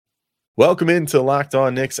Welcome into Locked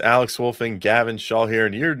On Knicks. Alex Wolf and Gavin Shaw here,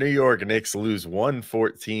 and your New York Knicks lose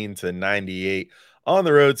 114-98 on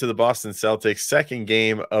the road to the Boston Celtics, second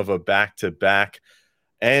game of a back-to-back.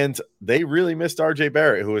 And they really missed RJ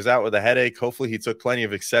Barrett, who was out with a headache. Hopefully he took plenty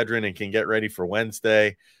of Excedrin and can get ready for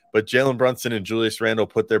Wednesday. But Jalen Brunson and Julius Randle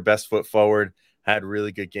put their best foot forward, had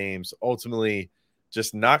really good games. Ultimately,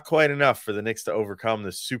 just not quite enough for the Knicks to overcome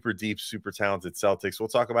the super deep, super talented Celtics. We'll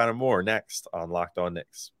talk about it more next on Locked On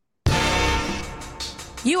Knicks.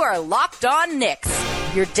 You are Locked On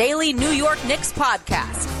Knicks, your daily New York Knicks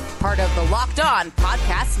podcast, part of the Locked On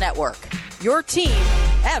Podcast Network, your team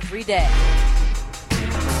every day.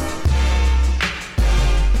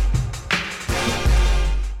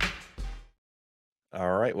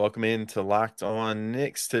 All right, welcome into Locked On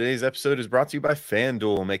Knicks. Today's episode is brought to you by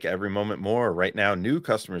FanDuel. Make every moment more. Right now, new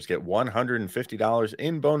customers get $150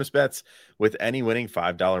 in bonus bets with any winning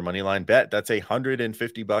 $5 moneyline bet. That's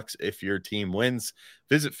 $150 if your team wins.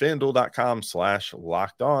 Visit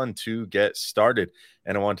FanDuel.com/lockedon to get started.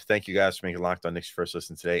 And I want to thank you guys for making Locked On Knicks first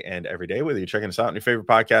listen today and every day. Whether you're checking us out on your favorite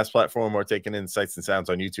podcast platform or taking in sights and sounds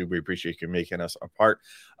on YouTube, we appreciate you making us a part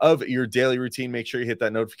of your daily routine. Make sure you hit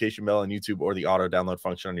that notification bell on YouTube or the auto download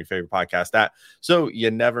function on your favorite podcast app so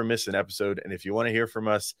you never miss an episode. And if you want to hear from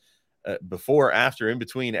us before, after, in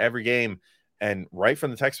between every game, and right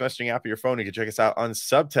from the text messaging app of your phone, you can check us out on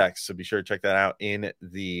Subtext. So be sure to check that out in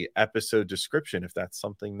the episode description if that's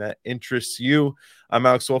something that interests you. I'm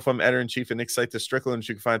Alex Wolf. I'm editor-in-chief at Knicks site, The Strickland.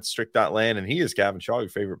 You can find Strick.land. And he is Gavin Shaw, your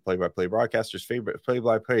favorite play-by-play broadcaster's favorite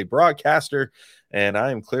play-by-play broadcaster. And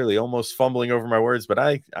I am clearly almost fumbling over my words, but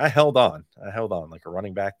I held on. I held on like a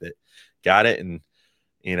running back that got it and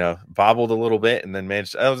bobbled a little bit and then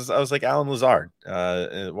managed. I was like Alan Lazard,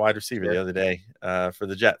 wide receiver the other day for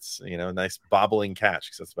the Jets. Nice bobbling catch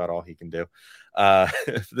because that's about all he can do.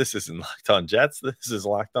 This isn't Locked On Jets. This is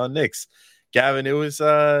Locked On Knicks. Gavin, it was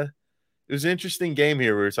an interesting game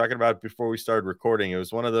here. We were talking about it before we started recording. It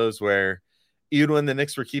was one of those where even when the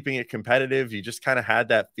Knicks were keeping it competitive, you just kind of had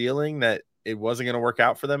that feeling that it wasn't going to work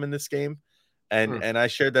out for them in this game. And I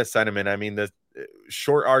shared that sentiment. I mean, the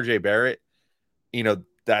short RJ Barrett,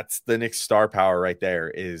 that's the Knicks star power right there,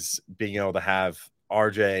 is being able to have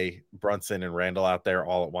RJ, Brunson, and Randle out there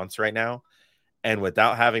all at once right now. And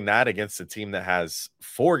without having that against a team that has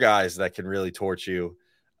four guys that can really torch you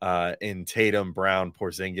in Tatum, Brown,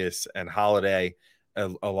 Porzingis, and Holiday,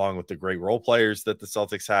 along with the great role players that the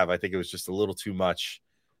Celtics have, I think it was just a little too much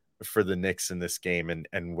for the Knicks in this game,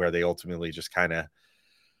 and where they ultimately just kind of,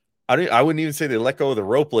 I wouldn't even say they let go of the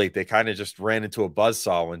rope late. They kind of just ran into a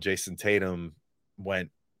buzzsaw when Jason Tatum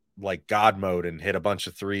went like God mode and hit a bunch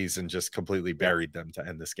of threes and just completely buried them to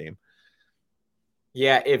end this game.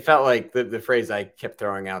 Yeah, it felt like the phrase I kept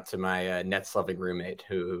throwing out to my Nets-loving roommate,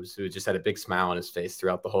 who just had a big smile on his face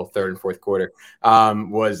throughout the whole third and fourth quarter,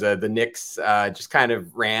 was the Knicks just kind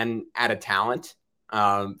of ran out of talent.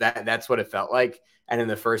 That's what it felt like. And in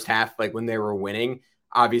the first half, like when they were winning,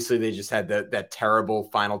 obviously they just had that terrible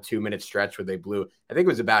final 2-minute stretch where they blew, I think it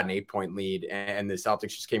was about an 8-point lead, and the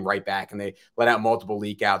Celtics just came right back and they let out multiple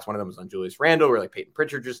leak outs. One of them was on Julius Randle, where like Peyton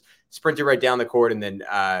Pritchard just sprinted right down the court. And then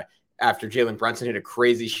after Jalen Brunson hit a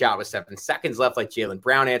crazy shot with 7 seconds left, like Jalen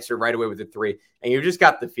Brown answered right away with a 3. And you just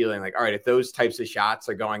got the feeling like, all right, if those types of shots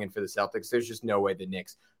are going in for the Celtics, there's just no way the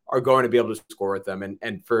Knicks are going to be able to score with them.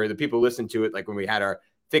 And for the people who listen to it, like when we had our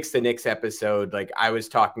Fix the Knicks episode, like I was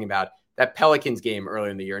talking about that Pelicans game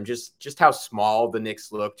earlier in the year and just how small the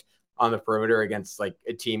Knicks looked on the perimeter against like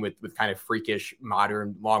a team with kind of freakish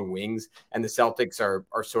modern long wings. And the Celtics are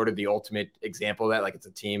sort of the ultimate example of that. Like it's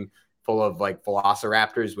a team full of like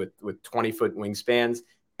velociraptors with 20-foot wingspans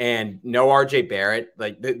and no RJ Barrett.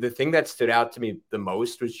 Like the thing that stood out to me the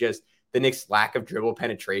most was just the Knicks' lack of dribble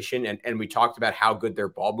penetration. And we talked about how good their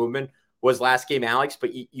ball movement was last game, Alex,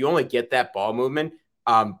 but you only get that ball movement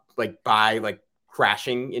like by like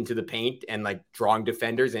crashing into the paint and like drawing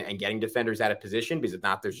defenders and getting defenders out of position, because if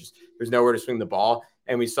not, there's nowhere to swing the ball.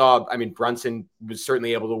 And we saw, I mean, Brunson was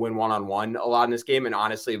certainly able to win one-on-one a lot in this game. And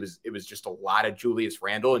honestly, it was just a lot of Julius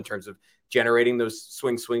Randle in terms of generating those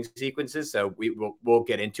swing sequences. So we'll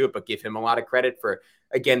get into it, but give him a lot of credit for,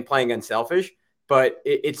 again, playing unselfish. But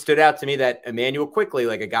it stood out to me that Emmanuel Quickly,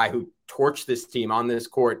 like a guy who torched this team on this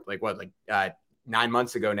court, 9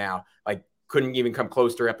 months ago now, like couldn't even come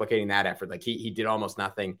close to replicating that effort. Like he did almost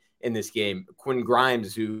nothing in this game. Quinn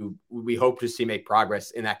Grimes, who we hope to see make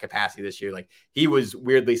progress in that capacity this year, like he was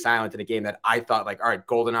weirdly silent in a game that I thought like, all right,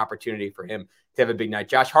 golden opportunity for him to have a big night.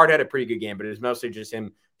 Josh Hart had a pretty good game, but it was mostly just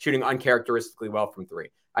him shooting uncharacteristically well from 3.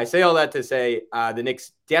 I say all that to say the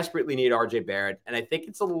Knicks desperately need RJ Barrett. And I think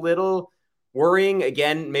it's a little worrying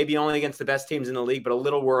again, maybe only against the best teams in the league, but a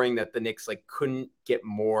little worrying that the Knicks like couldn't get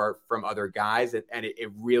more from other guys. And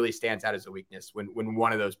it really stands out as a weakness when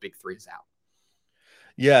one of those big three is out.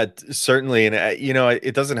 Yeah, certainly. And,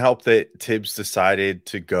 it doesn't help that Tibbs decided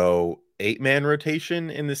to go 8-man rotation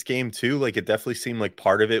in this game, too. Like, it definitely seemed like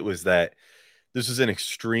part of it was that this was an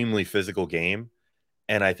extremely physical game.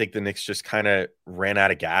 And I think the Knicks just kind of ran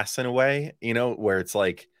out of gas in a way, where it's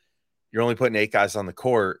like you're only putting 8 guys on the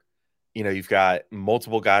court. You've got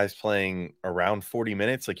multiple guys playing around 40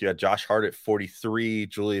 minutes. Like you had Josh Hart at 43,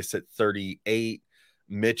 Julius at 38,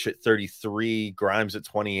 Mitch at 33, Grimes at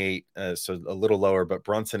 28, so a little lower, but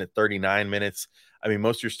Brunson at 39 minutes. I mean,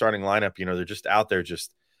 most of your starting lineup, they're just out there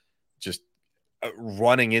just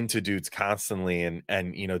running into dudes constantly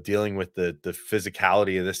and dealing with the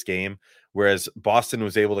physicality of this game. Whereas Boston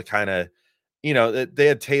was able to kind of, they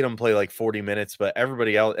had Tatum play like 40 minutes, but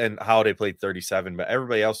everybody else, and Holiday played 37, but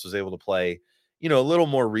everybody else was able to play, a little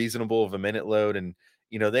more reasonable of a minute load. And,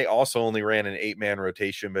 they also only ran an 8-man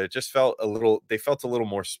rotation, but it just felt a little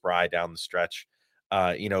more spry down the stretch.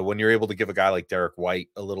 When you're able to give a guy like Derek White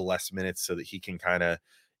a little less minutes so that he can kind of,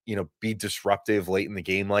 be disruptive late in the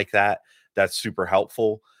game like that, that's super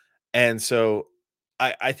helpful. And so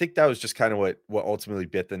I think that was just kind of what ultimately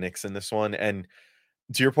bit the Knicks in this one. And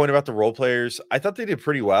to your point about the role players, I thought they did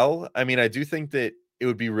pretty well. I mean, I do think that it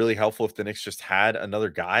would be really helpful if the Knicks just had another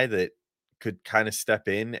guy that could kind of step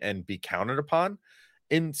in and be counted upon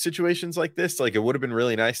in situations like this. Like, it would have been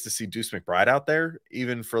really nice to see Deuce McBride out there,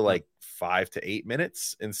 even for like 5 to 8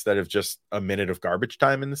 minutes instead of just a minute of garbage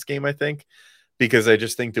time in this game, I think, because I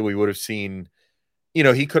just think that we would have seen,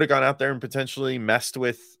 he could have gone out there and potentially messed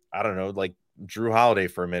with, I don't know, like Drew Holiday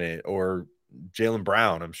for a minute or Jaylen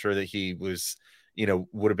Brown. I'm sure that he was,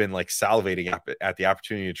 would have been like salivating at the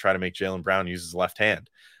opportunity to try to make Jaylen Brown use his left hand.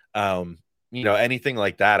 Anything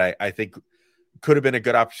like that, I think could have been a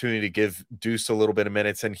good opportunity to give Deuce a little bit of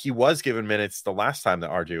minutes. And he was given minutes the last time that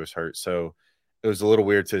RJ was hurt. So it was a little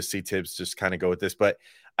weird to see Tibbs just kind of go with this. But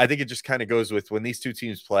I think it just kind of goes with when these two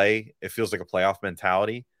teams play, it feels like a playoff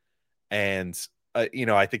mentality. And,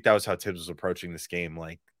 I think that was how Tibbs was approaching this game.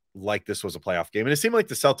 Like this was a playoff game. And it seemed like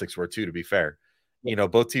the Celtics were too, to be fair.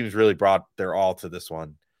 Both teams really brought their all to this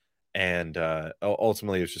one. And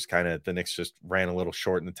ultimately, it was just kind of the Knicks just ran a little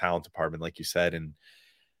short in the talent department, like you said. And,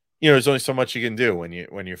 there's only so much you can do when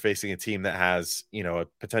you're facing a team that has, a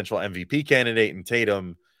potential MVP candidate in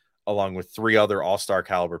Tatum, along with 3 other all-star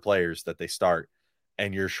caliber players that they start.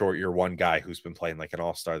 And you're short your one guy who's been playing like an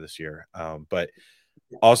all-star this year. But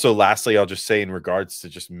also, lastly, I'll just say in regards to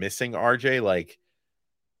just missing RJ, like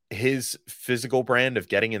his physical brand of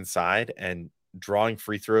getting inside and drawing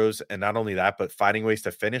free throws, and not only that, but finding ways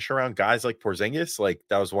to finish around guys like Porzingis. Like,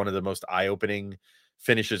 that was one of the most eye-opening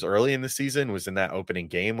finishes early in the season, was in that opening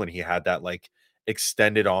game when he had that like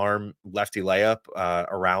extended arm lefty layup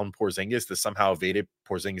around Porzingis that somehow evaded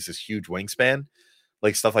Porzingis' huge wingspan.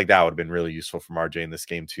 Like, stuff like that would have been really useful from RJ in this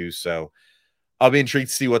game too. So I'll be intrigued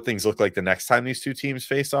to see what things look like the next time these two teams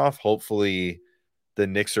face off. Hopefully the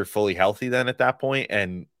Knicks are fully healthy then at that point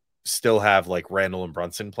and still have like Randall and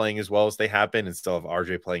Brunson playing as well as they have been, and still have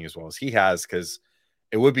RJ playing as well as he has, because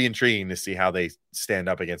it would be intriguing to see how they stand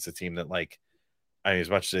up against a team that, like, I mean,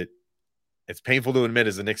 as much as it's painful to admit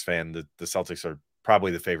as a Knicks fan, the Celtics are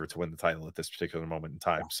probably the favorite to win the title at this particular moment in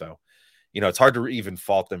time. So, it's hard to even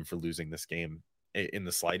fault them for losing this game in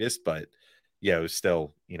the slightest, but yeah, it was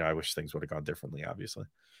still, I wish things would have gone differently, obviously.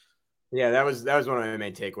 Yeah, that was one of my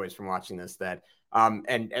main takeaways from watching this. That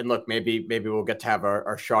and look, maybe we'll get to have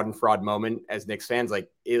our Schadenfreude moment as Knicks fans. Like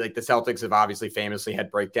the Celtics have obviously famously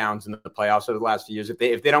had breakdowns in the playoffs over the last few years.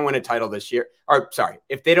 If they don't win a title this year, or sorry,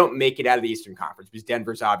 if they don't make it out of the Eastern Conference, because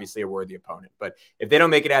Denver's obviously a worthy opponent, but if they don't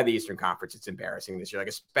make it out of the Eastern Conference, it's embarrassing this year. Like,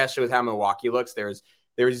 especially with how Milwaukee looks, there's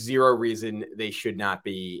zero reason they should not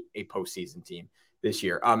be a postseason team this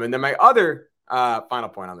year. And then my other final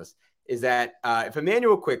point on this is that if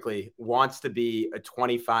Emmanuel Quickley wants to be a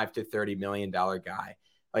 $25 to $30 million guy,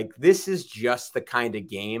 like, this is just the kind of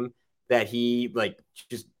game that he, like,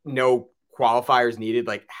 just no qualifiers needed,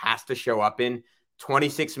 like, has to show up in.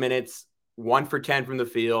 26 minutes, 1 for 10 from the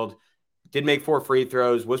field, did make 4 free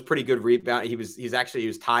throws, was pretty good rebound. He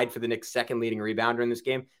was tied for the Knicks' second leading rebounder in this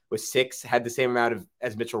game with 6, had the same amount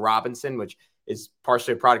as Mitchell Robinson, which is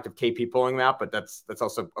partially a product of KP pulling him out, but that's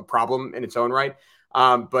also a problem in its own right.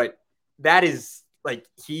 But that is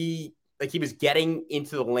he was getting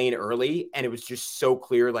into the lane early, and it was just so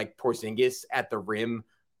clear, like, Porzingis at the rim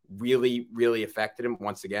really, really affected him.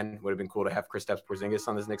 Once again, would have been cool to have Kristaps Porzingis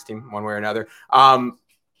on this Knicks team one way or another.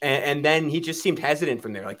 And then he just seemed hesitant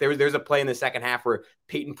from there. Like, there's a play in the second half where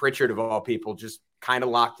Peyton Pritchard, of all people, just kind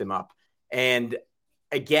of locked him up. And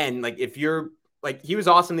again, like if you're like, he was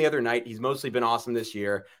awesome the other night. He's mostly been awesome this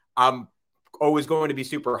year. I'm always going to be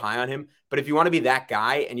super high on him. But if you want to be that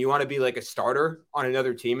guy and you want to be like a starter on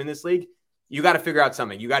another team in this league, you got to figure out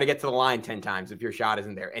something. You got to get to the line 10 times if your shot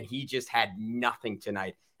isn't there. And he just had nothing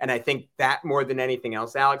tonight. And I think that more than anything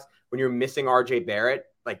else, Alex, when you're missing RJ Barrett,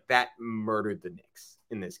 like that murdered the Knicks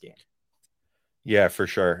in this game. Yeah, for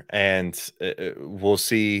sure. And we'll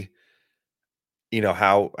see,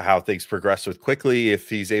 how things progress with quickly if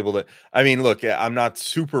he's able to. I mean, look, I'm not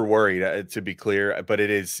super worried, to be clear, but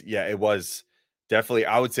it was definitely,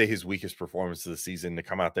 I would say, his weakest performance of the season to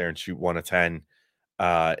come out there and shoot 1 of 10.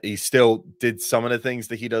 He still did some of the things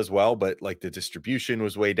that he does well, but like the distribution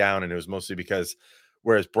was way down, and it was mostly because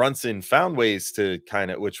whereas Brunson found ways to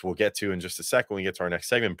which we'll get to in just a second when we get to our next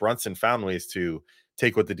segment, Brunson found ways to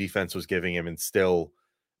take what the defense was giving him and still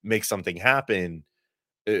make something happen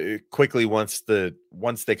quickly once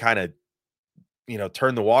they kind of,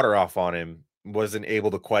 turned the water off on him, wasn't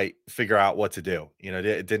able to quite figure out what to do.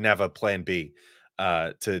 It didn't have a plan B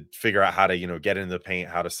to figure out how to, get into the paint,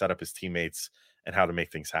 how to set up his teammates, and how to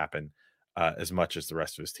make things happen as much as the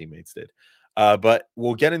rest of his teammates did. But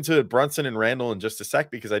we'll get into Brunson and Randall in just a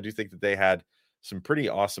sec, because I do think that they had some pretty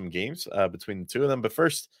awesome games between the two of them. But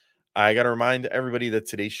first, I got to remind everybody that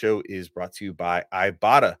today's show is brought to you by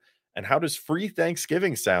Ibotta. And how does free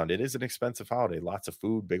Thanksgiving sound? It is an expensive holiday, lots of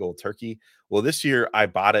food, big old turkey. Well, this year,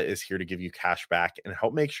 Ibotta is here to give you cash back and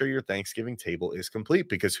help make sure your Thanksgiving table is complete,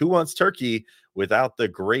 because who wants turkey without the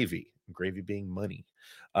gravy? Gravy being money.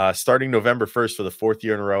 Starting November 1st for the 4th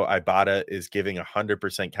year in a row, Ibotta is giving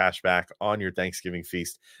 100% cash back on your Thanksgiving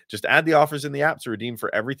feast. Just add the offers in the app to redeem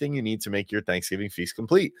for everything you need to make your Thanksgiving feast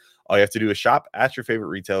complete. All you have to do is shop at your favorite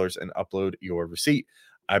retailers and upload your receipt.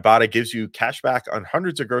 Ibotta gives you cash back on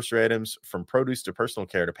hundreds of grocery items, from produce to personal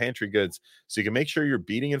care to pantry goods, so you can make sure you're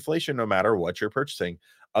beating inflation no matter what you're purchasing.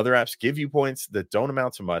 Other apps give you points that don't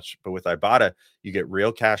amount to much, but with Ibotta, you get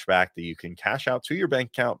real cash back that you can cash out to your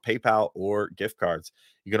bank account, PayPal, or gift cards.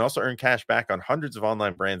 You can also earn cash back on hundreds of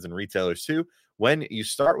online brands and retailers too when you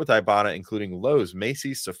start with Ibotta, including Lowe's,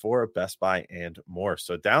 Macy's, Sephora, Best Buy, and more.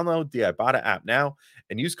 So download the Ibotta app now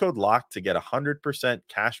and use code LOCK to get 100%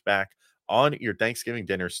 cash back on your Thanksgiving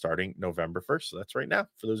dinner starting November 1st. So that's right now.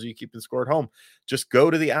 For those of you keeping score at home, just go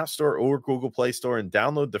to the App Store or Google Play Store and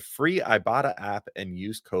download the free Ibotta app and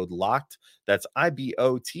use code LOCKED. That's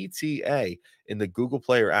IBOTTA in the Google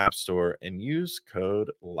Play or App Store and use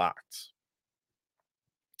code LOCKED.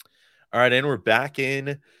 All right, and we're back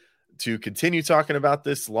in to continue talking about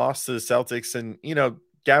this loss to the Celtics. And,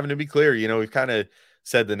 Gavin, to be clear, we've kind of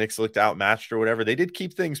said the Knicks looked outmatched or whatever. They did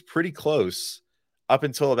keep things pretty close up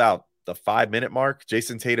until about the 5-minute mark.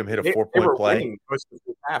 Jason Tatum hit a 4-point play. Winning most of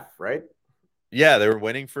the half, right? Yeah, they were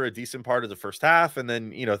winning for a decent part of the first half, and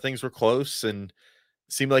then things were close and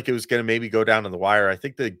seemed like it was going to maybe go down to the wire. I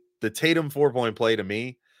think the Tatum 4-point play, to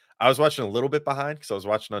me, I was watching a little bit behind because I was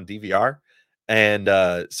watching on DVR, and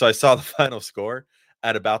so I saw the final score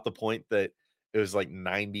at about the point that it was like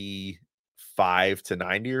 95-90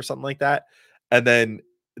 or something like that, and then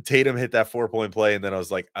Tatum hit that 4-point play, and then I was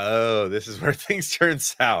like, oh, this is where things turn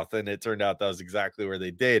south. And it turned out that was exactly where they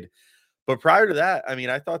did. But prior to that, I mean,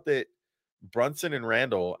 I thought that Brunson and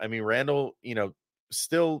Randall,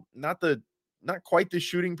 still not quite the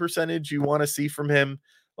shooting percentage you want to see from him,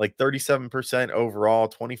 like 37% overall,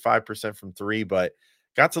 25% from three, but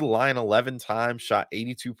got to the line 11 times, shot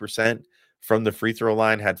 82% from the free throw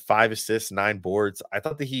line, had 5 assists, 9 boards. I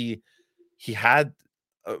thought that he had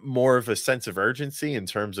more of a sense of urgency in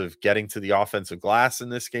terms of getting to the offensive glass in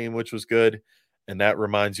this game, which was good. And that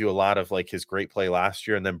reminds you a lot of like his great play last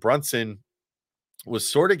year. And then Brunson was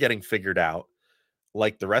sort of getting figured out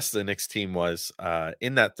like the rest of the Knicks team was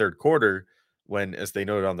in that third quarter when, as they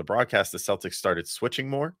noted on the broadcast, the Celtics started switching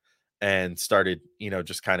more and started,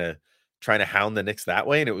 just kind of trying to hound the Knicks that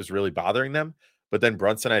way. And it was really bothering them. But then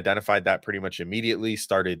Brunson identified that pretty much immediately,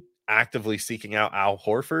 started actively seeking out Al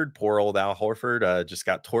Horford. Poor old Al Horford just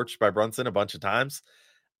got torched by Brunson a bunch of times.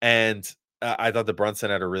 And I thought that Brunson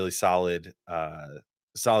had a really solid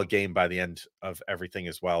game by the end of everything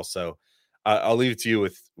as well. So I'll leave it to you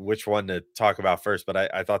with which one to talk about first. But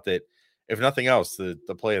I thought that if nothing else, the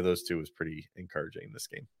play of those two was pretty encouraging in this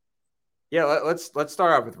game. Yeah, let's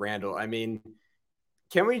start off with Randall. I mean,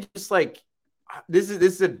 can we just this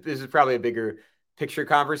is probably a bigger picture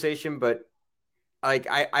conversation, but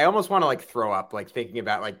I almost want to throw up thinking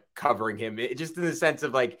about covering him, just in the sense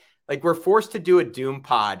of like we're forced to do a Doom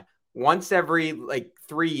pod once every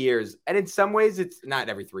 3 years, and in some ways it's not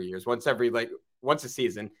every 3 years, once a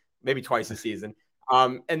season, maybe twice a season.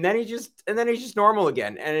 And then he's just normal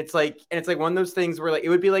again. And it's like one of those things where like, it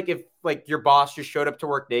would be like if like your boss just showed up to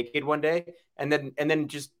work naked one day and then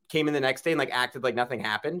just came in the next day and like acted like nothing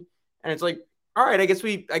happened. And it's like, all right, I guess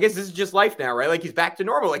this is just life now, right? Like he's back to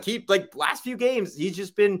normal. Like last few games, he's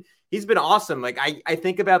been awesome. Like I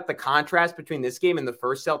think about the contrast between this game and the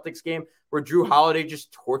first Celtics game where Drew Holiday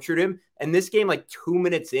just tortured him. And this game, like 2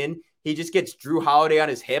 minutes in, he just gets Drew Holiday on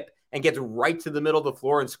his hip and gets right to the middle of the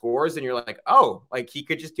floor and scores. And you're like, oh, like he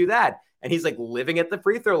could just do that. And he's like living at the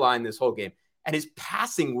free throw line this whole game. And his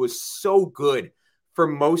passing was so good for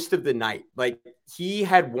most of the night. Like he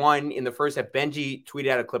had one in the first half. Benji tweeted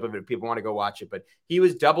out a clip of it if people want to go watch it, but he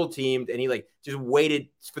was double teamed and he like just waited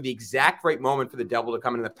for the exact right moment for the double to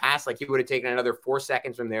come in the pass. Like he would have taken another 4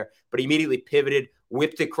 seconds from there, but he immediately pivoted,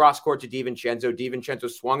 whipped it cross court to DiVincenzo. DiVincenzo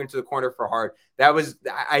swung into the corner for Hart.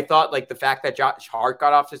 I thought like the fact that Josh Hart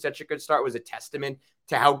got off to such a good start was a testament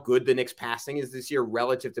to how good the Knicks passing is this year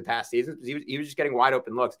relative to past seasons. He was just getting wide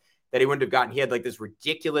open looks that he wouldn't have gotten. He had like this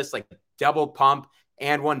ridiculous like double pump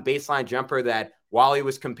and one baseline jumper that while he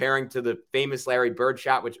was comparing to the famous Larry Bird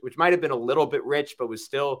shot, which might have been a little bit rich, but was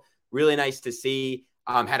still really nice to see.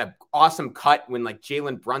 Had an awesome cut when like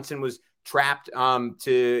Jalen Brunson was trapped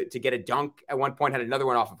to get a dunk at one point, had another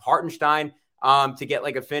one off of Hartenstein to get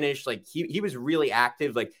like a finish. Like he was really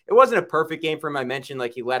active. Like it wasn't a perfect game for him. I mentioned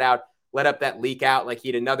like he let up that leak out. Like he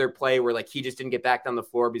had another play where like he just didn't get back down the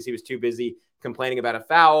floor because he was too busy complaining about a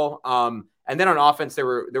foul. And then on offense, there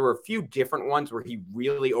were a few different ones where he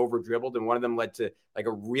really over dribbled, and one of them led to like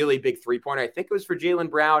a really big 3-pointer. I think it was for Jaylen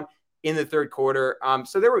Brown in the third quarter.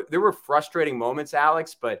 So there were frustrating moments,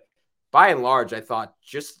 Alex, but by and large, I thought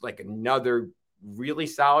just like another really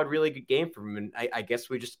solid, really good game from him. And I guess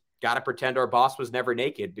we just got to pretend our boss was never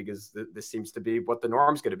naked because this seems to be what the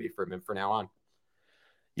norm's going to be for him from now on.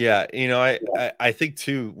 Yeah, I think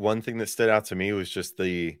too, one thing that stood out to me was just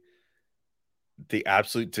the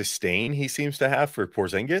absolute disdain he seems to have for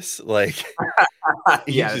Porzingis. Like,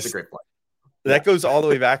 yeah, that's a great point. That goes all the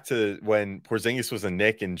way back to when Porzingis was a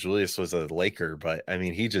Knick and Julius was a Laker. But I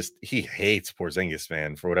mean, he hates Porzingis,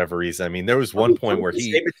 man, for whatever reason. I mean, there was one point where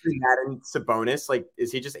he between that and Sabonis, like,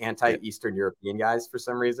 is he just anti-Eastern European guys for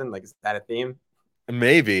some reason? Like, is that a theme?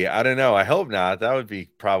 Maybe, I don't know. I hope not. That would be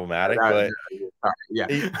problematic. But yeah,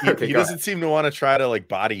 he doesn't seem to want to try to like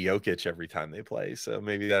body Jokic every time they play. So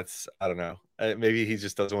maybe that's, I don't know. Maybe he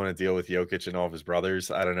just doesn't want to deal with Jokic and all of his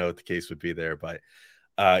brothers. I don't know what the case would be there, but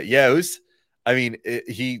yeah, it was. I mean,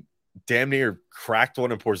 he damn near cracked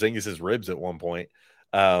one of Porzingis's ribs at one point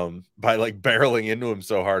by like barreling into him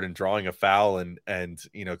so hard and drawing a foul and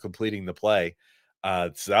completing the play.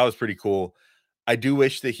 So that was pretty cool. I do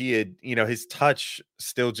wish that he had, his touch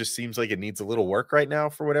still just seems like it needs a little work right now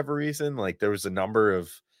for whatever reason. Like there was a number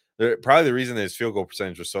of, probably the reason that his field goal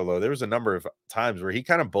percentage was so low, there was a number of times where he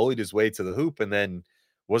kind of bullied his way to the hoop and then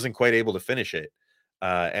wasn't quite able to finish it.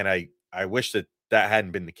 And I wish that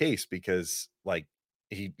hadn't been the case because like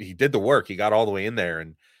he did the work. He got all the way in there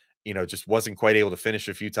and, just wasn't quite able to finish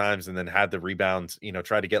a few times and then had the rebound,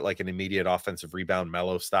 tried to get like an immediate offensive rebound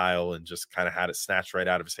Melo style and just kind of had it snatched right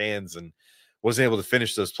out of his hands and wasn't able to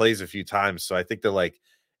finish those plays a few times. So I think that like,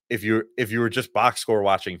 if you were just box score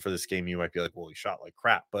watching for this game, you might be like, well, he shot like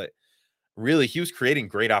crap, but really he was creating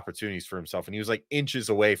great opportunities for himself. And he was like inches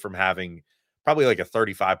away from having probably like a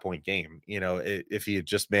 35-point game, if he had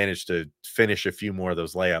just managed to finish a few more of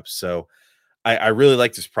those layups. So I really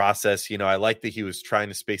liked his process. I like that he was trying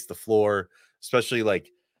to space the floor, especially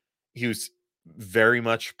like he was very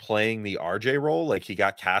much playing the RJ role. Like he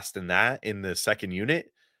got cast in that in the second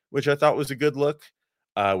unit, which I thought was a good look,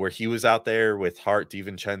 where he was out there with Hart,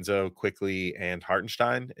 DiVincenzo, Quickly, and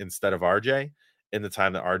Hartenstein instead of RJ in the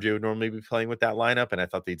time that RJ would normally be playing with that lineup. And I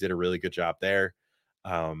thought they did a really good job there.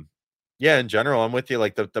 Yeah, in general, I'm with you.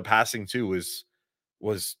 Like the passing too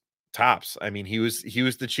was tops. I mean, he was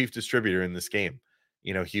the chief distributor in this game.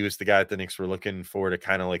 He was the guy that the Knicks were looking for to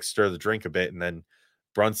kind of like stir the drink a bit. And then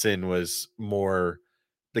Brunson was more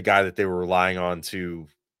the guy that they were relying on to,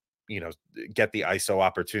 get the ISO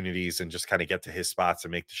opportunities and just kind of get to his spots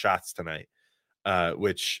and make the shots tonight,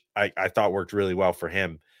 which I thought worked really well for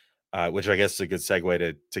him, which I guess is a good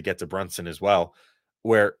segue to get to Brunson as well,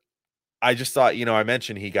 where I just thought, I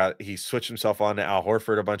mentioned he switched himself on to Al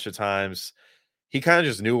Horford a bunch of times. He kind of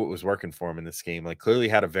just knew what was working for him in this game. Like clearly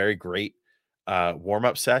had a very great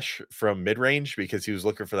warm-up sesh from mid-range because he was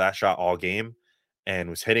looking for that shot all game and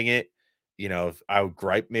was hitting it. I would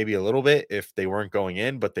gripe maybe a little bit if they weren't going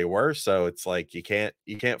in, but they were. So it's like you can't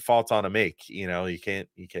fault on a make. You can't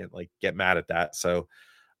like get mad at that. So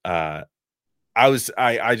I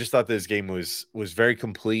just thought this game was very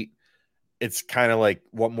complete. it's kind of like,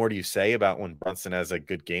 what more do you say about when Brunson has a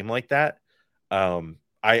good game like that?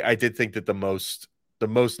 I did think that the most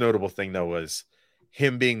notable thing though was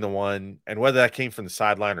him being the one, and whether that came from the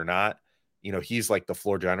sideline or not, he's like the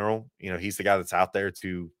floor general. He's the guy that's out there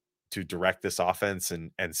to direct this offense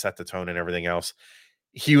and set the tone and everything else.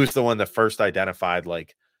 He was the one that first identified,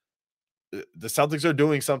 like, the Celtics are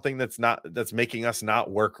doing something that's making us not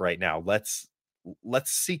work right now. Let's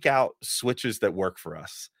seek out switches that work for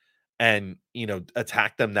us and,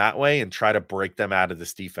 attack them that way and try to break them out of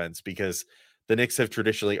this defense, because the Knicks have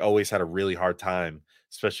traditionally always had a really hard time,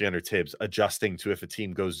 especially under Tibbs, adjusting to if a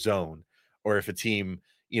team goes zone or if a team,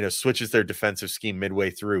 switches their defensive scheme midway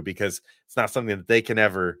through, because it's not something that they can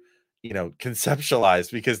ever, conceptualize,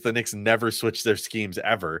 because the Knicks never switch their schemes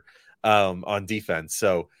ever on defense.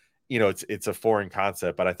 So, it's a foreign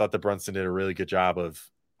concept, but I thought that Brunson did a really good job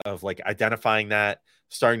of like identifying that,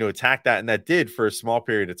 starting to attack that. And that did, for a small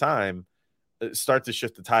period of time, start to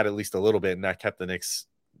shift the tide at least a little bit. And that kept the Knicks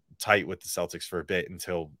tight with the Celtics for a bit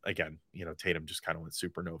until, again, Tatum just kind of went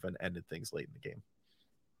supernova and ended things late in the game.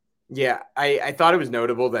 Yeah, I thought it was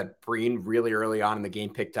notable that Breen really early on in the game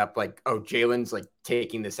picked up, like, oh, Jalen's like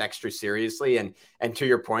taking this extra seriously. And to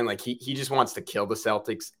your point, like he just wants to kill the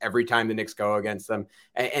Celtics every time the Knicks go against them.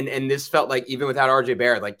 And this felt like, even without RJ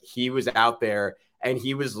Barrett, like he was out there and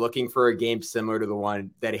he was looking for a game similar to the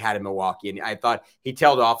one that he had in Milwaukee. And I thought he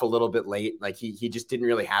tailed off a little bit late. Like he just didn't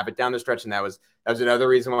really have it down the stretch. And that was another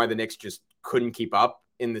reason why the Knicks just couldn't keep up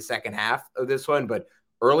in the second half of this one. But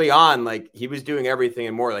early on, like he was doing everything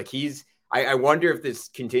and more. Like I wonder if this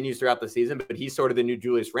continues throughout the season, but he's sort of the new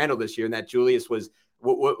Julius Randle this year. And that Julius was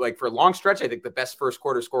like for a long stretch, I think the best first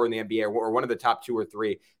quarter scorer in the NBA, or one of the top 2 or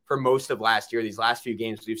 3 for most of last year. These last few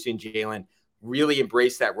games, we've seen Jalen really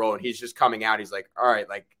embrace that role. And he's just coming out. He's like, all right,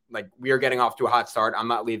 like we are getting off to a hot start. I'm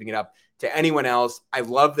not leaving it up to anyone else. I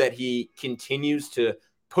love that he continues to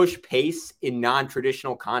push pace in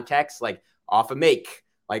non-traditional contexts, like off a make,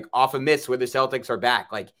 like off a miss where the Celtics are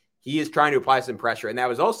back. Like he is trying to apply some pressure. And that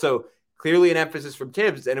was also clearly an emphasis from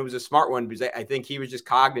Tibbs. And it was a smart one, because I think he was just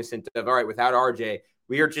cognizant of, all right, without RJ,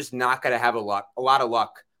 we are just not going to have a lot of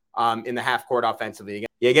luck in the half court offensively.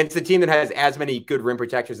 Against the team that has as many good rim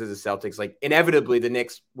protectors as the Celtics, like inevitably the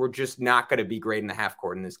Knicks were just not going to be great in the half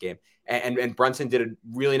court in this game. And Brunson did a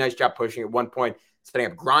really nice job pushing at one point, setting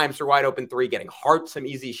up Grimes for wide open 3, getting Hart some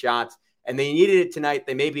easy shots. And they needed it tonight.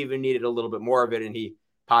 They maybe even needed a little bit more of it. And he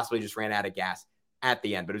possibly just ran out of gas at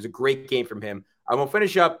the end. But it was a great game from him. I will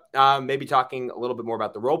finish up maybe talking a little bit more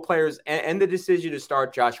about the role players and the decision to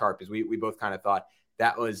start Josh Hart, because we both kind of thought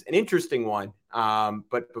that was an interesting one.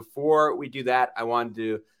 But before we do that, I wanted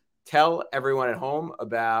to tell everyone at home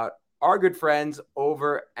about our good friends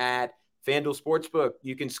over at FanDuel Sportsbook.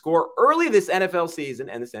 You can score early this NFL season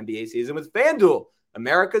and this NBA season with FanDuel,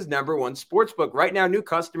 America's #1 sportsbook. Right now, new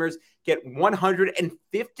customers get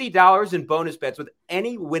 $150 in bonus bets with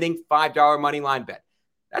any winning $5 money line bet.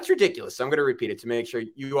 That's ridiculous. So I'm going to repeat it to make sure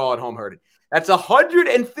you all at home heard it. That's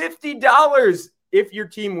 $150 if your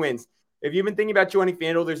team wins. If you've been thinking about joining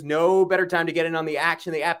FanDuel, there's no better time to get in on the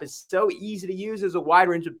action. The app is so easy to use. There's a wide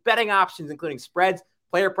range of betting options, including spreads,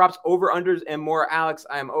 player props, over-unders, and more. Alex,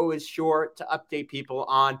 I am always sure to update people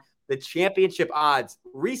on the championship odds.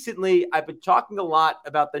 Recently, I've been talking a lot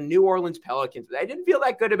about the New Orleans Pelicans. I didn't feel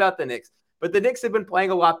that good about the Knicks, but the Knicks have been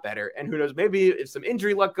playing a lot better. And who knows, maybe if some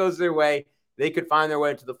injury luck goes their way, they could find their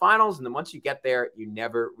way to the finals. And then once you get there, you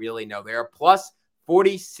never really know. They are plus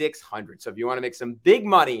 4,600. So if you want to make some big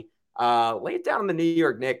money, lay it down on the New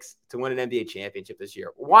York Knicks to win an NBA championship this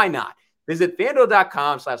year. Why not? Visit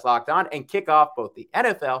FanDuel.com/lockedon and kick off both the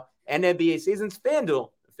NFL and NBA seasons.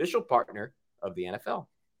 FanDuel, official partner of the NFL.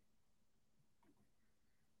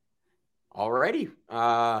 Alrighty.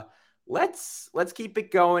 Let's keep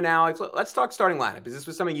it going, Alex. Let's talk starting lineup, because this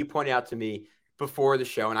was something you pointed out to me before the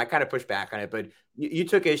show, and I kind of pushed back on it, but you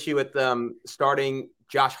took issue with starting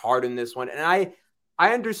Josh Hart in this one. And I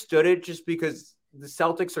understood it just because the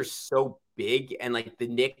Celtics are so big, and like the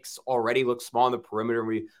Knicks already look small on the perimeter.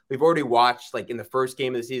 We've already watched, like in the first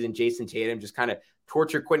game of the season, Jason Tatum just kind of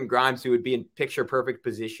torture Quentin Grimes, who would be in picture perfect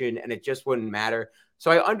position, and it just wouldn't matter.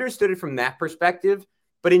 So I understood it from that perspective.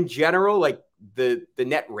 But in general, like the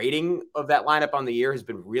net rating of that lineup on the year has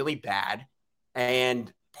been really bad.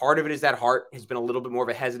 And part of it is that Hart has been a little bit more of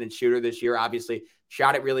a hesitant shooter this year. Obviously,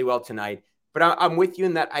 shot it really well tonight. But I'm with you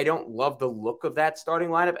in that I don't love the look of that starting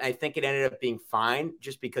lineup. And I think it ended up being fine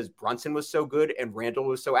just because Brunson was so good and Randle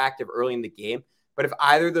was so active early in the game. But if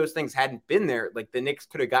either of those things hadn't been there, like the Knicks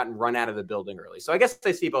could have gotten run out of the building early. So I guess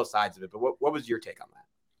I see both sides of it. But what was your take on that?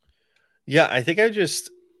 Yeah, I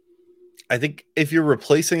think if you're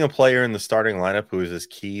replacing a player in the starting lineup who is as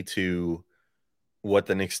key to what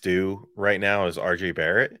the Knicks do right now is RJ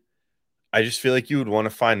Barrett, I just feel like you would want to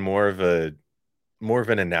find more of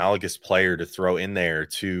an analogous player to throw in there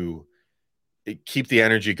to keep the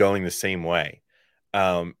energy going the same way.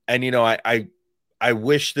 And I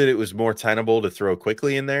wish that it was more tenable to throw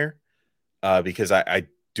Quickly in there, because I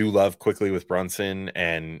do love Quickly with Brunson,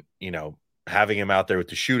 and having him out there with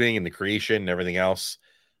the shooting and the creation and everything else,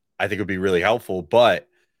 I think would be really helpful. But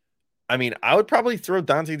I mean, I would probably throw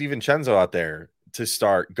Dante DiVincenzo out there to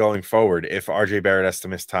start going forward if RJ Barrett has to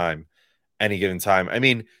miss time any given time. I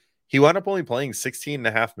mean, he wound up only playing 16 and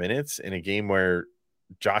a half minutes in a game where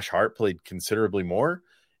Josh Hart played considerably more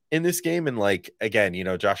in this game. And like, again,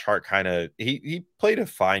 Josh Hart kind of, he played a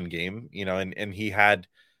fine game, and he had,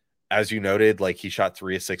 as you noted, like he shot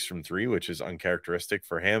 3 of 6 from 3, which is uncharacteristic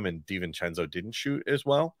for him. And DiVincenzo didn't shoot as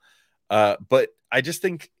well. But I just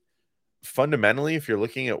think fundamentally, if you're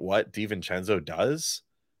looking at what DiVincenzo does,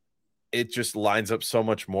 it just lines up so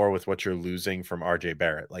much more with what you're losing from RJ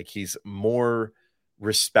Barrett. Like, he's more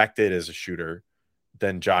respected as a shooter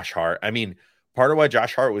than Josh Hart. I mean, part of why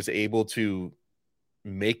Josh Hart was able to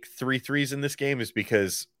make 3 threes in this game is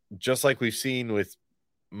because, just like we've seen with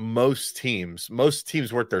most teams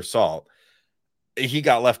worth their salt, he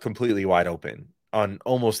got left completely wide open on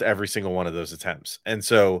almost every single one of those attempts. And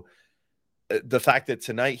so the fact that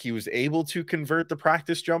tonight he was able to convert the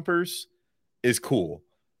practice jumpers is cool,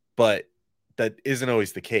 but that isn't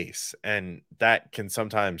always the case. And that can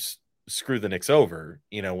sometimes screw the Knicks over,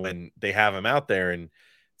 when they have him out there and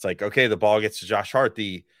it's like, okay, the ball gets to Josh Hart.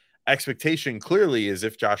 The expectation clearly is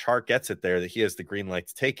if Josh Hart gets it there, that he has the green light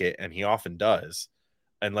to take it. And he often does,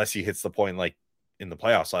 unless he hits the point like in the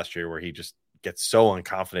playoffs last year where he just gets so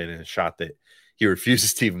unconfident in his shot that he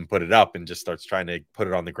refuses to even put it up and just starts trying to put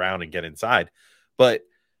it on the ground and get inside. But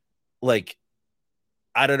like,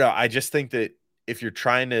 I don't know. I just think that if you're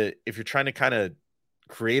trying to kind of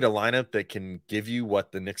create a lineup that can give you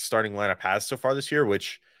what the Knicks starting lineup has so far this year,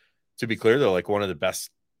 which, to be clear, they're like one of the best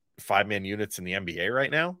 5-man units in the NBA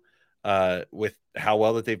right now, with how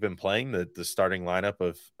well that they've been playing, the starting lineup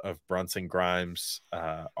of Brunson, Grimes,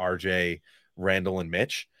 RJ, Randall, and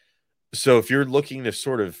Mitch. So if you're looking to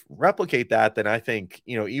sort of replicate that, then I think,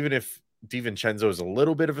 even if DiVincenzo is a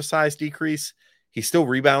little bit of a size decrease, he still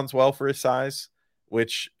rebounds well for his size,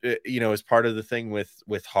 which, is part of the thing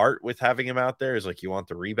with Hart, with having him out there, is like, you want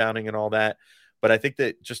the rebounding and all that. But I think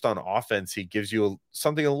that just on offense, he gives you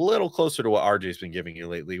something a little closer to what RJ's been giving you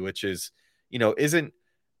lately, which is, isn't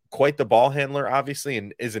quite the ball handler, obviously,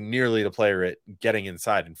 and isn't nearly the player at getting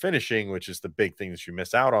inside and finishing, which is the big thing that you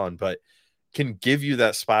miss out on, but can give you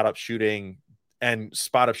that spot up shooting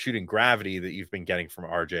gravity that you've been getting from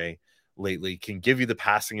RJ lately, can give you the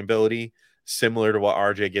passing ability similar to what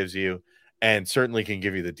RJ gives you, and certainly can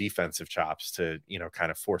give you the defensive chops to, kind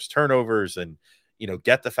of force turnovers and,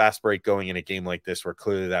 get the fast break going in a game like this, where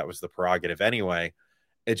clearly that was the prerogative anyway.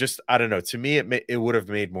 It just, I don't know. To me, it would have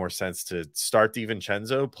made more sense to start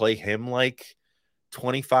DiVincenzo, play him like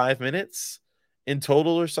 25 minutes in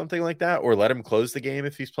total or something like that, or let him close the game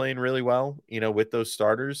if he's playing really well, with those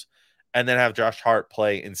starters, and then have Josh Hart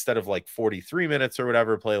play, instead of like 43 minutes or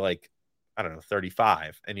whatever, play like, I don't know,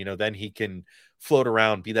 35. And, then he can float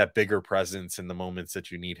around, be that bigger presence in the moments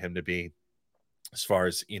that you need him to be, as far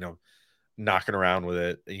as, knocking around with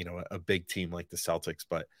a big team like the Celtics.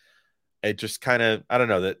 But it just kind of, I don't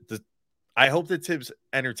know, that I hope that Tibbs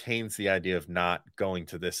entertains the idea of not going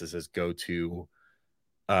to this as his go-to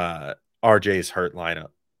RJ's hurt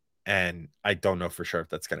lineup. And I don't know for sure if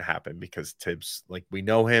that's going to happen, because Tibbs, like, we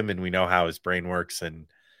know him and we know how his brain works. And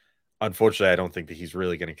unfortunately, I don't think that he's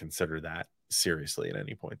really going to consider that seriously at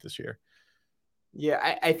any point this year.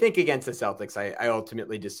 Yeah, I think against the Celtics, I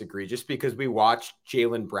ultimately disagree, just because we watched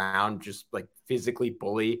Jaylen Brown just like physically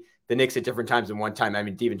bully the Knicks at different times. And one time, I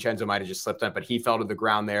mean, DiVincenzo might have just slipped up, but he fell to the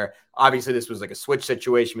ground there. Obviously, this was like a switch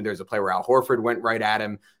situation, but there's a play where Al Horford went right at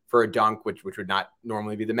him for a dunk, which would not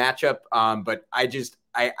normally be the matchup. But I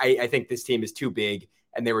think this team is too big,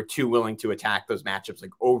 and they were too willing to attack those matchups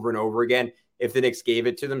like over and over again if the Knicks gave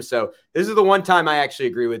it to them. So this is the one time I actually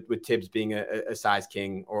agree with Tibbs being a size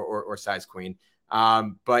king or size queen.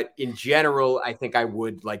 But in general, I think I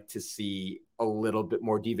would like to see a little bit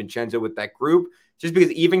more DiVincenzo with that group, just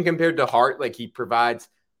because even compared to Hart, like, he provides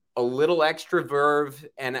a little extra verve,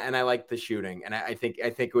 and I like the shooting, and I think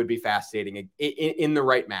it would be fascinating in the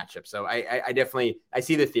right matchup. So I definitely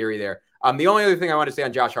see the theory there. The only other thing I want to say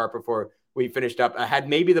on Josh Hart before we finished up, I had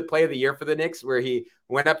maybe the play of the year for the Knicks, where he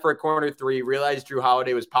went up for a corner three, realized Drew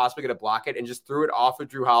Holiday was possibly going to block it, and just threw it off of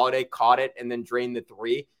Drew Holiday, caught it, and then drained the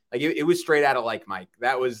three. Like it was straight out of like Mike.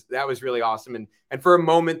 That was really awesome. And for a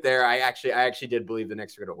moment there, I actually did believe the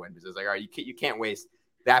Knicks were going to win because I was like, all right, you can't waste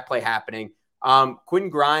that play happening. Quentin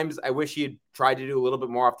Grimes, I wish he had tried to do a little bit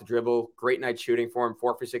more off the dribble. Great night shooting for him,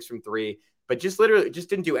 4 for 6 from 3, but just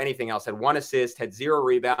didn't do anything else. Had 1 assist, had 0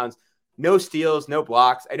 rebounds, no steals, no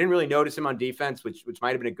blocks. I didn't really notice him on defense, which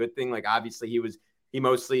might have been a good thing. Like obviously he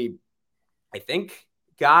mostly, I think,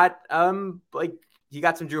 got he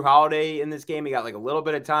got some Drew Holiday in this game. He got like a little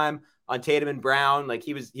bit of time on Tatum and Brown. Like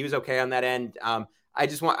he was okay on that end. I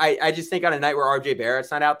just think on a night where RJ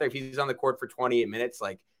Barrett's not out there, if he's on the court for 28 minutes,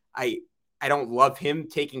 like I don't love him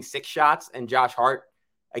taking 6 shots and Josh Hart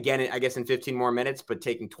again, I guess in 15 more minutes, but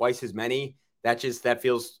taking twice as many. That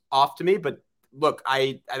feels off to me. But look,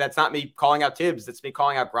 that's not me calling out Tibbs. That's me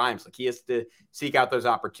calling out Grimes. Like he has to seek out those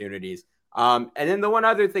opportunities. And then the one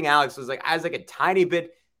other thing, Alex, was like I was like a tiny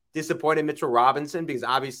bit disappointed Mitchell Robinson because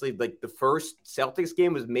obviously like the first Celtics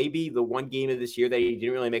game was maybe the one game of this year that he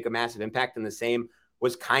didn't really make a massive impact, and the same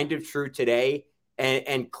was kind of true today.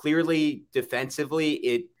 And clearly defensively,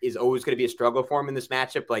 it is always going to be a struggle for him in this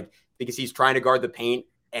matchup, like because he's trying to guard the paint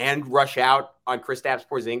and rush out on Kristaps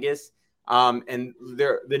Porzingis. And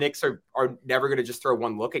the Knicks are never going to just throw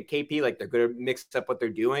one look at KP. Like they're going to mix up what they're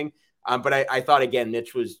doing. But I thought, again,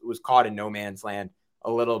 Mitch was caught in no man's land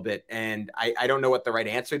a little bit. And I don't know what the right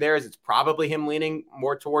answer there is. It's probably him leaning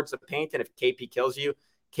more towards the paint. And if KP kills you,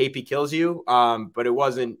 KP kills you. But it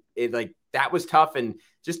wasn't like that was tough and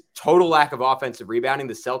just total lack of offensive rebounding.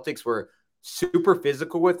 The Celtics were super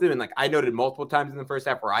physical with him. And like I noted multiple times in the first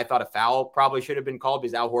half where I thought a foul probably should have been called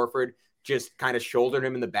because Al Horford just kind of shouldered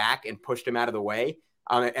him in the back and pushed him out of the way.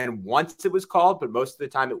 And once it was called, but most of the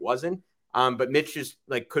time it wasn't. But Mitch just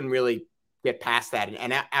like couldn't really get past that.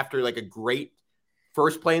 And after like a great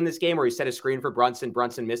first play in this game where he set a screen for Brunson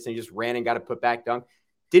missed and he just ran and got a putback dunk.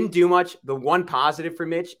 Didn't do much. The one positive for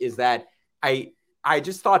Mitch is that I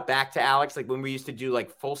just thought back to Alex, like when we used to do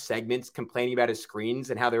like full segments complaining about his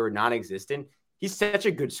screens and how they were non-existent. He's such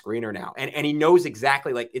a good screener now. And he knows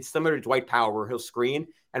exactly, like it's similar to Dwight Powell where he'll screen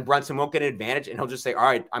and Brunson won't get an advantage and he'll just say, all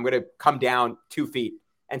right, I'm going to come down 2 feet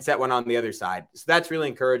and set one on the other side. So that's really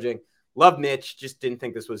encouraging. Love Mitch, just didn't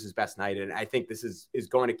think this was his best night. And I think this is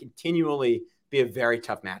going to continually be a very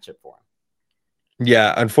tough matchup for him.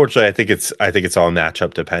 Yeah, unfortunately, I think it's all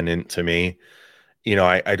matchup dependent to me. You know,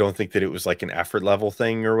 I don't think that it was like an effort level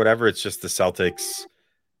thing or whatever. It's just the Celtics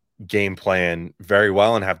game plan very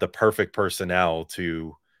well and have the perfect personnel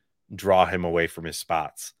to draw him away from his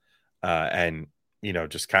spots. And, you know,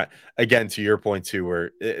 just kind of, again, to your point too,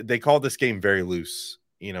 where they called this game very loose,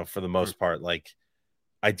 you know, for the most part. Like,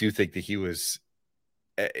 I do think that he was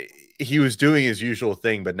doing his usual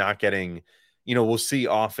thing, but not getting, you know, we'll see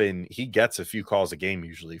often he gets a few calls a game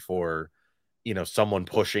usually for, you know, someone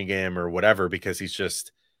pushing him or whatever, because he's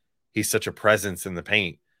such a presence in the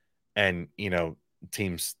paint. And, you know,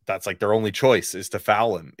 teams, that's like their only choice is to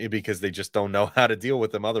foul him because they just don't know how to deal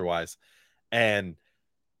with him otherwise. And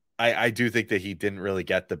I do think that he didn't really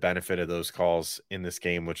get the benefit of those calls in this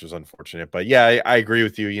game, which was unfortunate. But yeah, I agree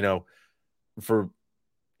with you, you know,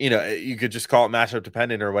 you could just call it matchup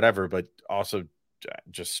dependent or whatever, but also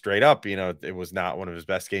just straight up, you know, it was not one of his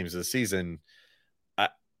best games of the season.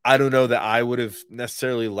 I don't know that I would have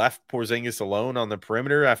necessarily left Porzingis alone on the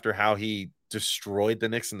perimeter after how he destroyed the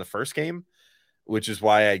Knicks in the first game, which is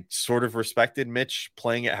why I sort of respected Mitch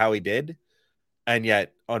playing it how he did. And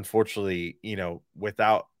yet, unfortunately, you know,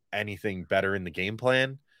 without anything better in the game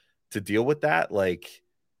plan to deal with that, like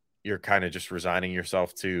you're kind of just resigning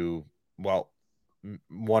yourself to, well,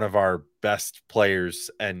 one of our best players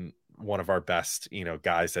and one of our best, you know,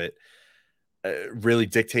 guys that really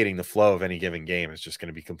dictating the flow of any given game is just going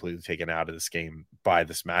to be completely taken out of this game by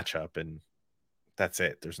this matchup. And that's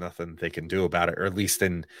it. There's nothing they can do about it, or at least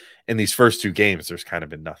in these first 2 games, there's kind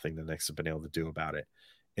of been nothing the Knicks have been able to do about it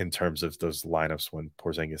in terms of those lineups when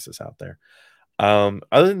Porzingis is out there.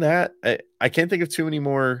 Other than that, I can't think of too many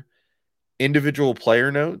more individual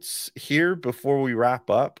player notes here before we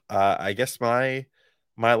wrap up. I guess my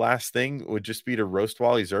last thing would just be to roast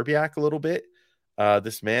Wally Szczerbiak a little bit.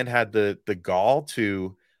 This man had the gall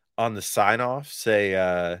to, on the sign off, say,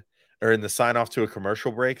 or in the sign off to a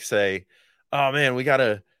commercial break, say, "Oh man, we got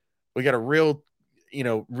a real, you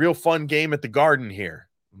know, real fun game at the Garden here."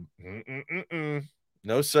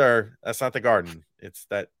 No, sir, that's not the Garden. It's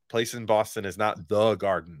that place in Boston is not the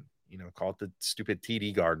Garden. You know, call it the stupid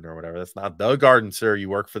TD Garden or whatever. That's not the Garden, sir. You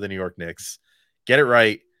work for the New York Knicks. Get it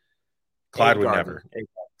right. Clyde would never.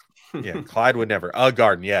 Yeah, Clyde would never. A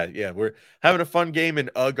Garden. Yeah. We're having a fun game in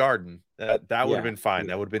a Garden. That would have been fine.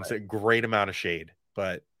 That would have been a great amount of shade.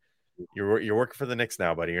 But You're working for the Knicks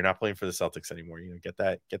now, buddy. You're not playing for the Celtics anymore. Get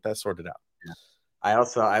that sorted out. Yeah.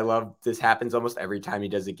 I love this happens almost every time he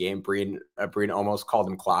does a game. Breen almost called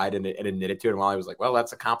him Clyde and admitted to it. And while I was like, well,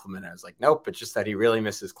 that's a compliment. I was like, nope, it's just that he really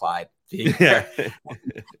misses Clyde. Yeah.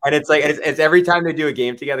 And it's like, it's every time they do a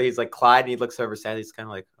game together, he's like Clyde and he looks over sad. He's kind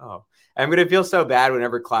of like, oh, and I'm going to feel so bad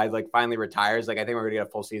whenever Clyde like finally retires. Like, I think we're going to get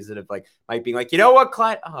a full season of like Mike being like, you know what,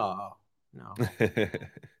 Clyde? Oh, no.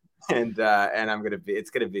 And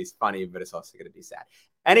it's going to be funny, but it's also going to be sad.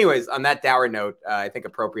 Anyways, on that dour note, I think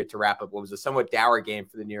appropriate to wrap up what was a somewhat dour game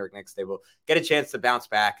for the New York Knicks. They will get a chance to bounce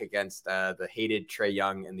back against the hated Trae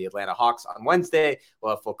Young and the Atlanta Hawks on Wednesday.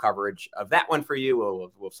 We'll have full coverage of that one for you.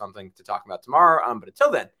 We'll have something to talk about tomorrow. But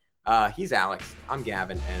until then, he's Alex. I'm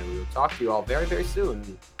Gavin, and we will talk to you all very, very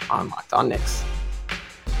soon on Locked On Knicks.